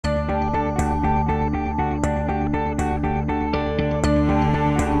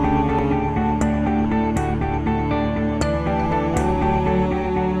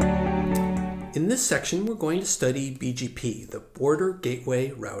this section, we're going to study BGP, the Border Gateway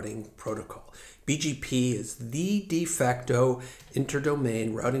Routing Protocol. BGP is the de facto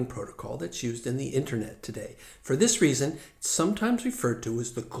interdomain routing protocol that's used in the internet today. For this reason, it's sometimes referred to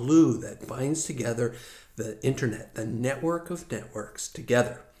as the glue that binds together the internet, the network of networks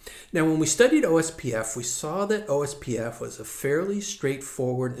together. Now, when we studied OSPF, we saw that OSPF was a fairly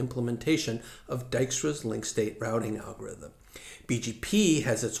straightforward implementation of Dijkstra's link state routing algorithm. BGP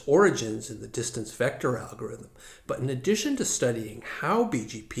has its origins in the distance vector algorithm, but in addition to studying how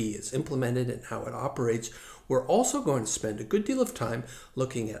BGP is implemented and how it operates, we're also going to spend a good deal of time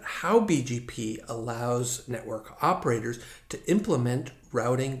looking at how BGP allows network operators to implement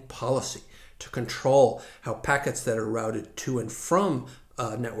routing policy, to control how packets that are routed to and from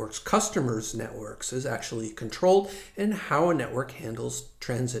customers' networks is actually controlled, and how a network handles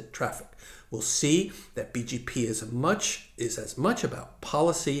transit traffic. We'll see that BGP is as much about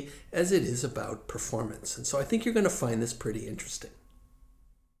policy as it is about performance. And so I think you're going to find this pretty interesting.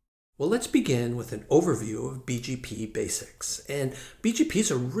 Well, let's begin with an overview of BGP basics. And BGP is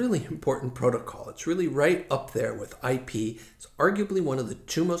a really important protocol. It's really right up there with IP. It's arguably one of the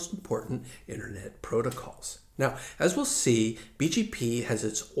two most important internet protocols. Now, as we'll see, BGP has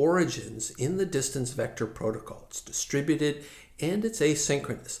its origins in the distance vector protocol. It's distributed and it's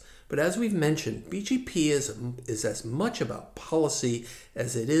asynchronous. But as we've mentioned, BGP is as much about policy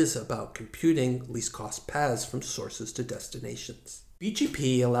as it is about computing least cost paths from sources to destinations.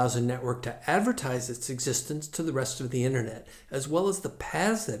 BGP allows a network to advertise its existence to the rest of the internet, as well as the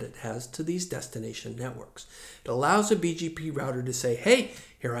paths that it has to these destination networks. It allows a BGP router to say, hey,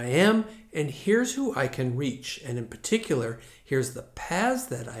 here I am, and here's who I can reach. And in particular, here's the paths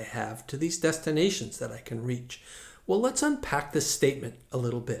that I have to these destinations that I can reach. Well, let's unpack this statement a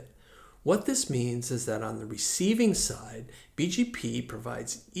little bit. What this means is that on the receiving side, BGP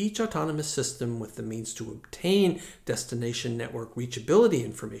provides each autonomous system with the means to obtain destination network reachability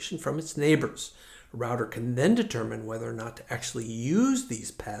information from its neighbors. A router can then determine whether or not to actually use these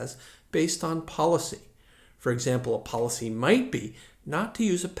paths based on policy. For example, a policy might be not to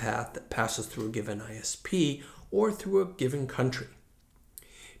use a path that passes through a given ISP or through a given country.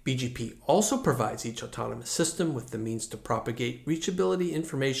 BGP also provides each autonomous system with the means to propagate reachability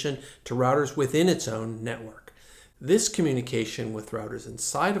information to routers within its own network. This communication with routers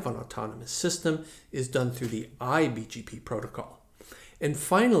inside of an autonomous system is done through the iBGP protocol. And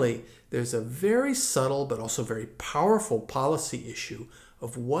finally, there's a very subtle but also very powerful policy issue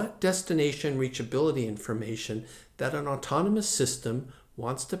of what destination reachability information that an autonomous system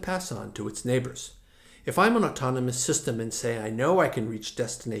wants to pass on to its neighbors. If I'm an autonomous system and say I know I can reach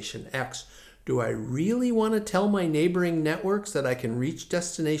destination X, do I really want to tell my neighboring networks that I can reach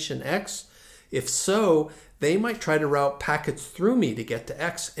destination X? If so, they might try to route packets through me to get to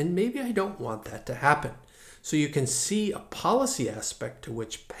X, and maybe I don't want that to happen. So you can see a policy aspect to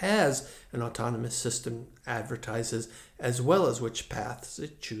which paths an autonomous system advertises, as well as which paths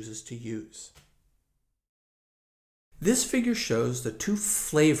it chooses to use. This figure shows the two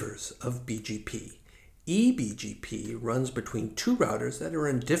flavors of BGP. eBGP runs between two routers that are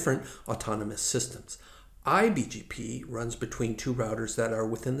in different autonomous systems. iBGP runs between two routers that are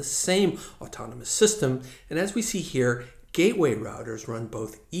within the same autonomous system, and as we see here, gateway routers run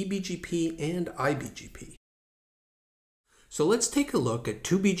both eBGP and iBGP. So let's take a look at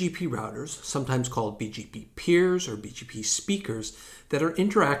two BGP routers, sometimes called BGP peers or BGP speakers, that are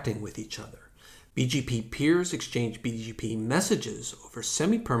interacting with each other. BGP peers exchange BGP messages over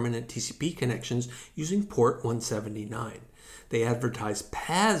semi-permanent TCP connections using port 179. They advertise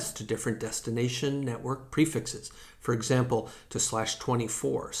paths to different destination network prefixes, for example, to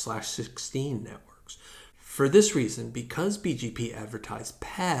 /24/16 networks. For this reason, because BGP advertise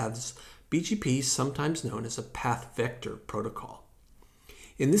paths, BGP is sometimes known as a path vector protocol.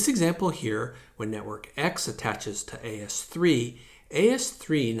 In this example here, when network X attaches to AS3,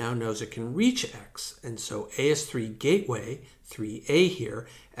 AS3 now knows it can reach X, and so AS3 gateway, 3A here,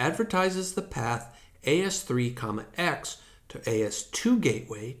 advertises the path AS3, X to AS2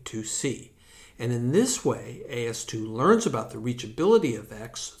 gateway, 2C. And in this way, AS2 learns about the reachability of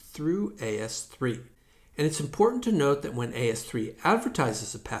X through AS3. And it's important to note that when AS3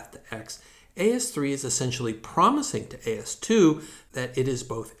 advertises a path to X, AS3 is essentially promising to AS2 that it is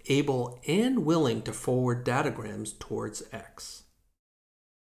both able and willing to forward datagrams towards X.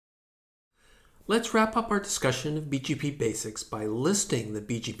 Let's wrap up our discussion of BGP basics by listing the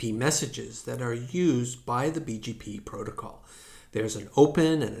BGP messages that are used by the BGP protocol. There's an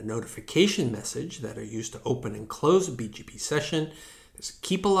open and a notification message that are used to open and close a BGP session. There's a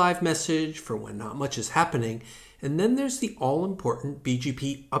keep alive message for when not much is happening. And then there's the all-important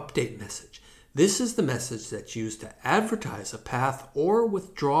BGP update message. This is the message that's used to advertise a path or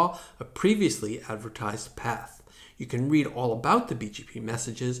withdraw a previously advertised path. You can read all about the BGP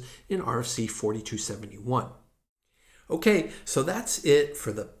messages in RFC 4271. Okay, so that's it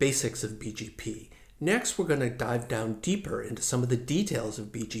for the basics of BGP. Next, we're going to dive down deeper into some of the details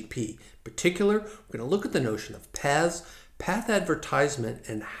of BGP. In particular, we're going to look at the notion of paths, path advertisement,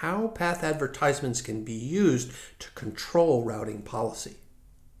 and how path advertisements can be used to control routing policy.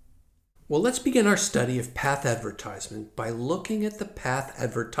 Well, let's begin our study of path advertisement by looking at the path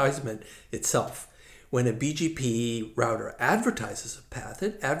advertisement itself. When a BGP router advertises a path,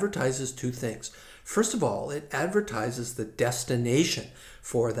 it advertises two things. First of all, it advertises the destination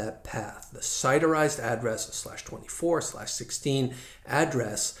for that path, the siterized address, /24/16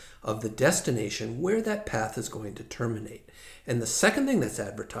 address of the destination where that path is going to terminate. And the second thing that's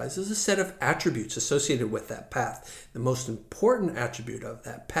advertised is a set of attributes associated with that path. The most important attribute of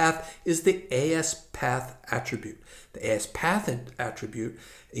that path is the AS path attribute. The AS path attribute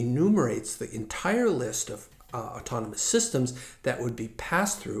enumerates the entire list of autonomous systems that would be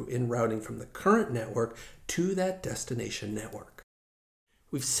passed through in routing from the current network to that destination network.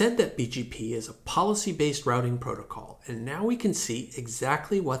 We've said that BGP is a policy-based routing protocol, and now we can see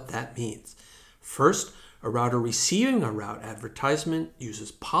exactly what that means. First, a router receiving a route advertisement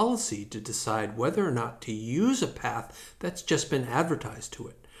uses policy to decide whether or not to use a path that's just been advertised to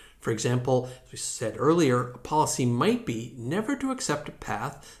it. For example, as we said earlier, a policy might be never to accept a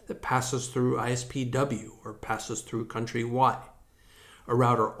path that passes through ISP W or passes through country Y. A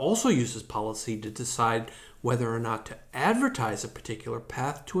router also uses policy to decide whether or not to advertise a particular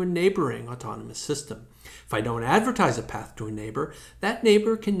path to a neighboring autonomous system. If I don't advertise a path to a neighbor, that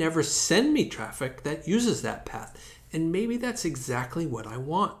neighbor can never send me traffic that uses that path, and maybe that's exactly what I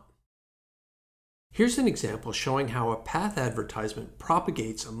want. Here's an example showing how a path advertisement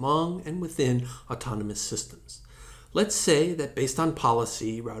propagates among and within autonomous systems. Let's say that based on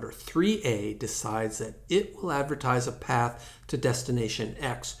policy, router 3A decides that it will advertise a path to destination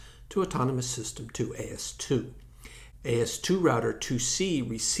X to autonomous system 2 AS2. AS2 router 2C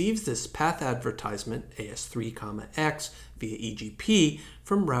receives this path advertisement AS3, X via eGP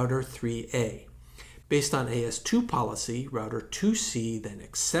from router 3A. Based on AS2 policy, router 2C then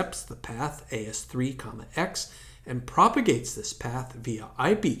accepts the path AS3, X and propagates this path via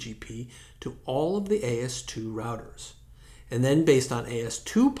iBGP to all of the AS2 routers. And then based on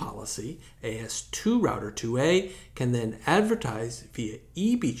AS2 policy, AS2 router 2A can then advertise via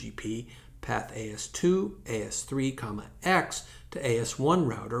eBGP path AS2, AS3, X to AS1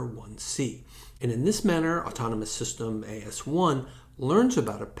 router 1C. And in this manner, autonomous system AS1 learns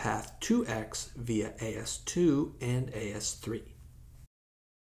about a path to X via AS2 and AS3.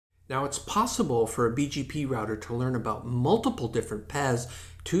 Now, it's possible for a BGP router to learn about multiple different paths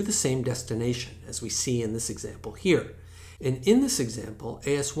to the same destination, as we see in this example here. And in this example,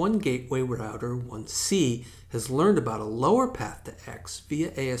 AS1 gateway router 1C has learned about a lower path to X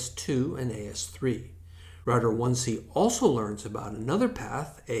via AS2 and AS3. Router 1C also learns about another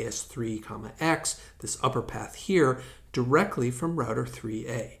path, AS3, X, this upper path here, directly from router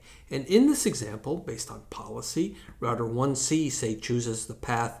 3A. And in this example, based on policy, router 1C, say, chooses the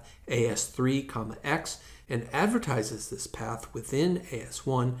path AS3, X and advertises this path within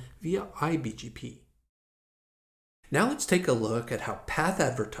AS1 via iBGP. Now let's take a look at how path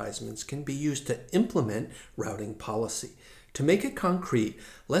advertisements can be used to implement routing policy. To make it concrete,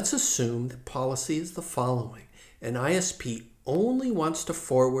 let's assume the policy is the following. An ISP only wants to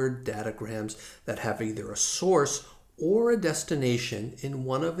forward datagrams that have either a source or a destination in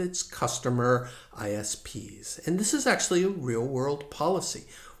one of its customer ISPs. And this is actually a real-world policy.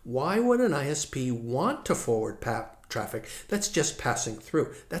 Why would an ISP want to forward traffic that's just passing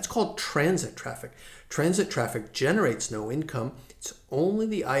through? That's called transit traffic. Transit traffic generates no income. It's only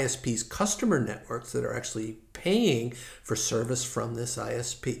the ISP's customer networks that are actually paying for service from this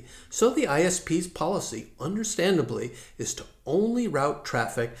ISP. So the ISP's policy, understandably, is to only route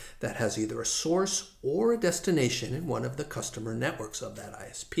traffic that has either a source or a destination in one of the customer networks of that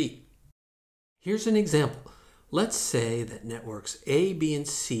ISP. Here's an example. Let's say that networks A, B, and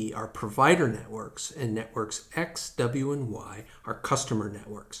C are provider networks and networks X, W, and Y are customer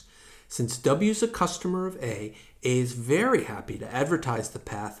networks. Since W is a customer of A is very happy to advertise the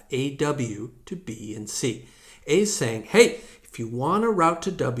path AW to B and C. A is saying, hey, if you want to route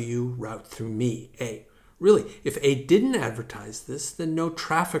to W, route through me, A. Really, if A didn't advertise this, then no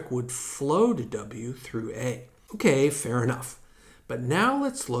traffic would flow to W through A. Okay, fair enough. But now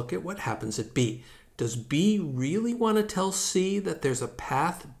let's look at what happens at B. Does B really want to tell C that there's a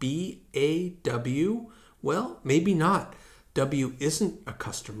path BAW? Well, maybe not. W isn't a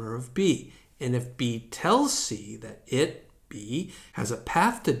customer of B. And if B tells C that it, B, has a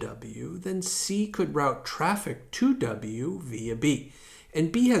path to W, then C could route traffic to W via B.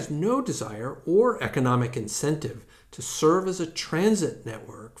 And B has no desire or economic incentive to serve as a transit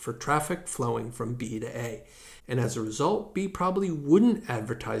network for traffic flowing from B to A. And as a result, B probably wouldn't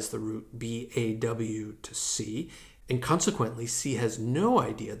advertise the route BAW to C, and consequently, C has no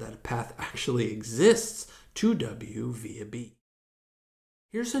idea that a path actually exists to W via B.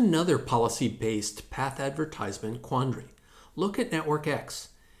 Here's another policy-based path advertisement quandary. Look at network X.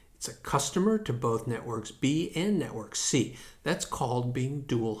 It's a customer to both networks B and network C. That's called being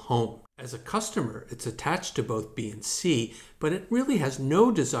dual home. As a customer, it's attached to both B and C, but it really has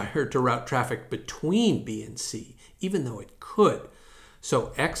no desire to route traffic between B and C, even though it could.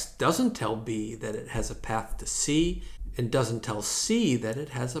 So X doesn't tell B that it has a path to C, and doesn't tell C that it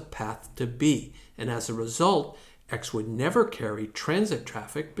has a path to B. And as a result, X would never carry transit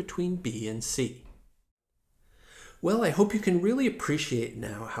traffic between B and C. Well, I hope you can really appreciate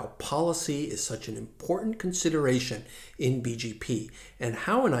now how policy is such an important consideration in BGP and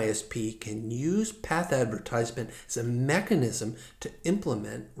how an ISP can use path advertisement as a mechanism to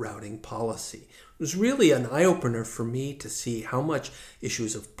implement routing policy. It was really an eye-opener for me to see how much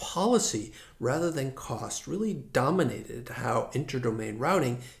issues of policy rather than cost really dominated how interdomain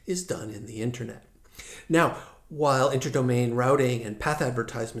routing is done in the internet. Now, while interdomain routing and path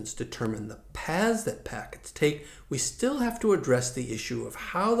advertisements determine the paths that packets take, we still have to address the issue of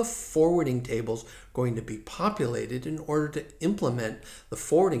how the forwarding tables are going to be populated in order to implement the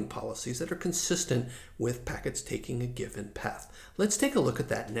forwarding policies that are consistent with packets taking a given path. Let's take a look at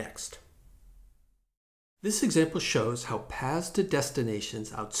that next. This example shows how paths to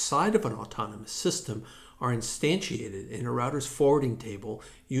destinations outside of an autonomous system are instantiated in a router's forwarding table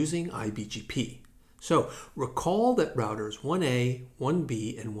using iBGP. So recall that routers 1A,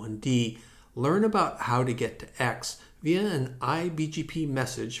 1B, and 1D learn about how to get to X via an iBGP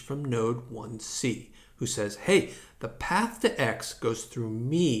message from node 1C, who says, hey, the path to X goes through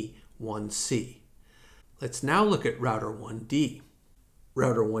me, 1C. Let's now look at router 1D.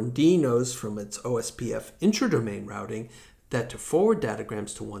 Router 1D knows from its OSPF intradomain routing that to forward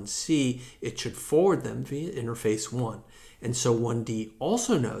datagrams to 1C, it should forward them via interface 1. And so 1D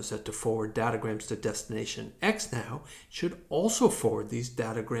also knows that to forward datagrams to destination X now, it should also forward these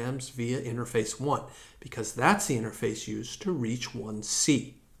datagrams via interface 1, because that's the interface used to reach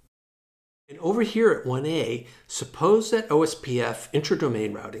 1C. And over here at 1A, suppose that OSPF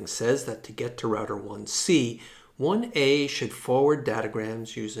intradomain routing says that to get to router 1C, 1A should forward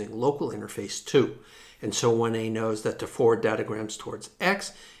datagrams using local interface 2. And so 1A knows that to forward datagrams towards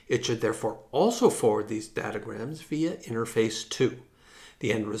X, it should therefore also forward these datagrams via interface 2.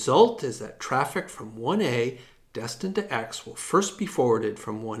 The end result is that traffic from 1A destined to X will first be forwarded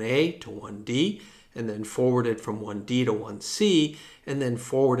from 1A to 1D, and then forwarded from 1D to 1C, and then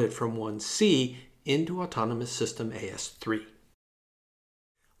forwarded from 1C into Autonomous System AS3.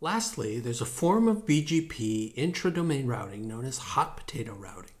 Lastly, there's a form of BGP intradomain routing known as hot potato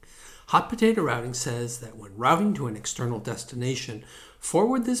routing. Hot potato routing says that when routing to an external destination,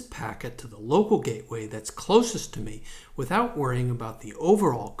 forward this packet to the local gateway that's closest to me without worrying about the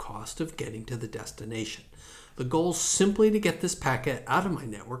overall cost of getting to the destination. The goal is simply to get this packet out of my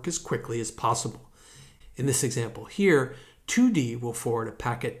network as quickly as possible. In this example here, 2D will forward a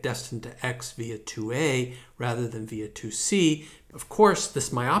packet destined to X via 2A rather than via 2C. Of course,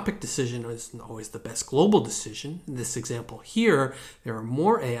 this myopic decision isn't always the best global decision. In this example here, there are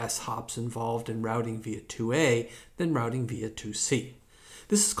more AS hops involved in routing via 2A than routing via 2C.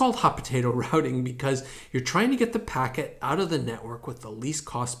 This is called hot potato routing because you're trying to get the packet out of the network with the least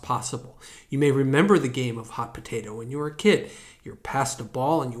cost possible. You may remember the game of hot potato when you were a kid. You're passed a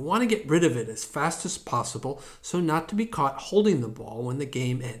ball and you want to get rid of it as fast as possible so not to be caught holding the ball when the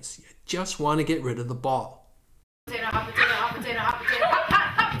game ends. You just want to get rid of the ball. Hot potato, hot potato, hot potato,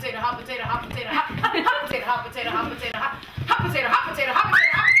 hot potato, hot potato, hot potato, hot potato, hot potato, hot potato, hot potato, hot potato, hot potato, hot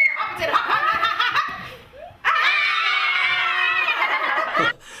potato,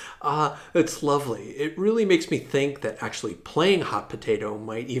 It's lovely. It really makes me think that actually playing hot potato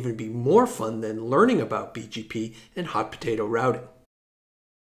might even be more fun than learning about BGP and hot potato routing.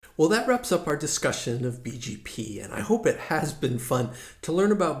 Well, that wraps up our discussion of BGP, and I hope it has been fun to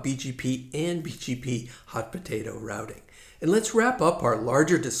learn about BGP and BGP hot potato routing. And let's wrap up our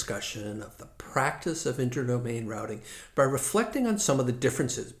larger discussion of the practice of interdomain routing by reflecting on some of the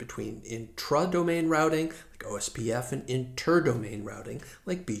differences between intradomain routing, like OSPF, and interdomain routing,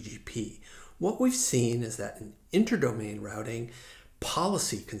 like BGP. What we've seen is that in interdomain routing,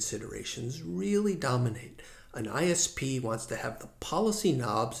 policy considerations really dominate. An ISP wants to have the policy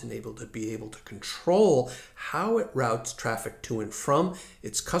knobs enabled to be able to control how it routes traffic to and from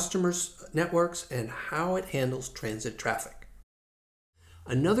its customers' networks and how it handles transit traffic.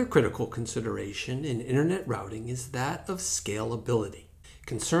 Another critical consideration in internet routing is that of scalability.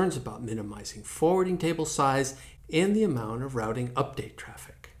 Concerns about minimizing forwarding table size and the amount of routing update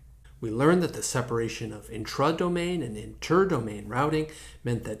traffic. We learned that the separation of intra-domain and inter-domain routing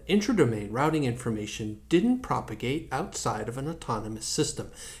meant that intra-domain routing information didn't propagate outside of an autonomous system,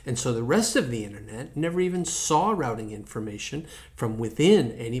 and so the rest of the internet never even saw routing information from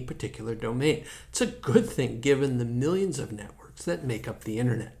within any particular domain. It's a good thing given the millions of networks that make up the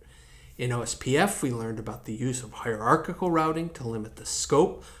internet. In OSPF, we learned about the use of hierarchical routing to limit the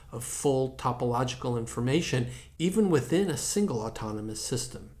scope of full topological information even within a single autonomous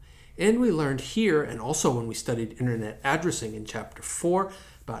system. And we learned here, and also when we studied internet addressing in Chapter 4,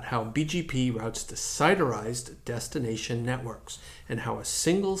 about how BGP routes to siderized destination networks, and how a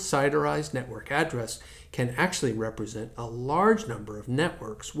single siderized network address can actually represent a large number of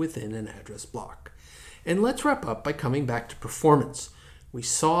networks within an address block. And let's wrap up by coming back to performance. We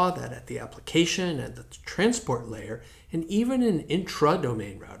saw that at the application and the transport layer, and even in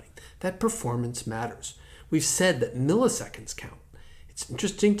intra-domain routing, that performance matters. We've said that milliseconds count. It's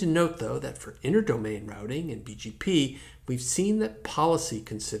interesting to note, though, that for interdomain routing and BGP, we've seen that policy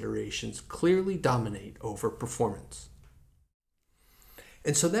considerations clearly dominate over performance.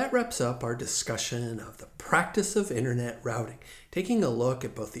 And so that wraps up our discussion of the practice of internet routing, taking a look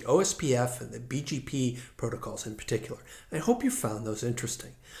at both the OSPF and the BGP protocols in particular. I hope you found those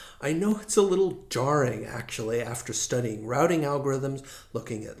interesting. I know it's a little jarring, actually, after studying routing algorithms,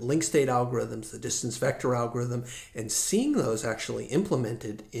 looking at link state algorithms, the distance vector algorithm, and seeing those actually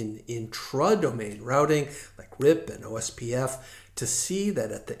implemented in intra-domain routing like RIP and OSPF, to see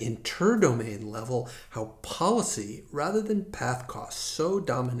that at the interdomain level, how policy rather than path cost so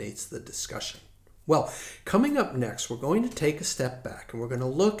dominates the discussion. Well, coming up next, we're going to take a step back and we're going to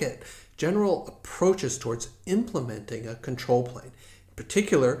look at general approaches towards implementing a control plane. In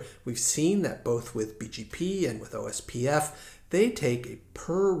particular, we've seen that both with BGP and with OSPF, they take a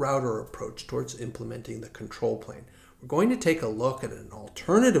per router approach towards implementing the control plane. We're going to take a look at an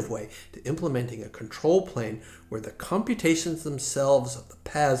alternative way to implementing a control plane where the computations themselves of the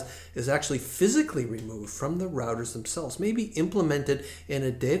paths is actually physically removed from the routers themselves, maybe implemented in a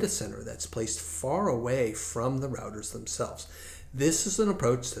data center that's placed far away from the routers themselves. This is an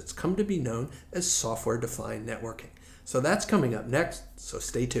approach that's come to be known as software-defined networking. So that's coming up next, so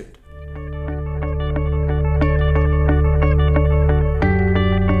stay tuned.